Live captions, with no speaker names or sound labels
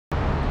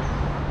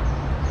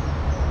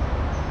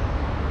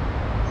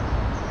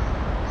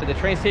The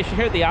train station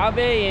here, the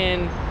Ave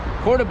in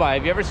Cordoba.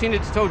 Have you ever seen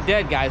it so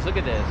dead, guys? Look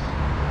at this.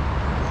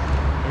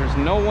 There's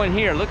no one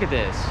here. Look at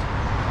this.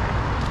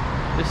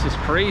 This is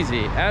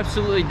crazy.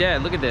 Absolutely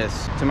dead. Look at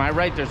this. To my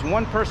right, there's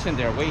one person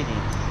there waiting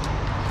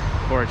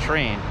for a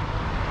train.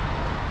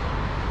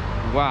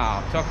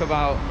 Wow. Talk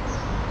about...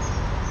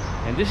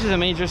 And this is a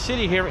major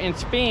city here in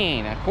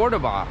Spain,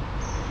 Cordoba.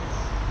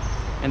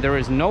 And there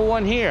is no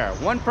one here.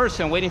 One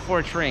person waiting for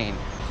a train.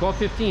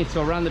 12:15,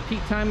 so around the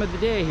peak time of the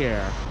day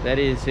here. That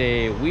is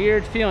a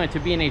weird feeling to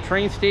be in a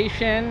train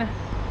station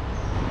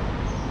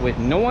with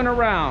no one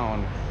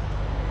around.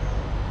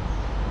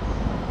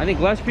 I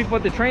think less people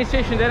at the train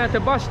station than at the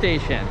bus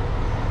station.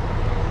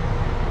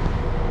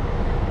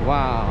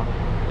 Wow.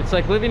 It's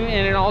like living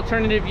in an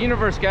alternative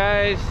universe,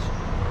 guys.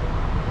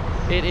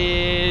 It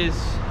is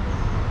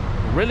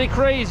really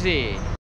crazy.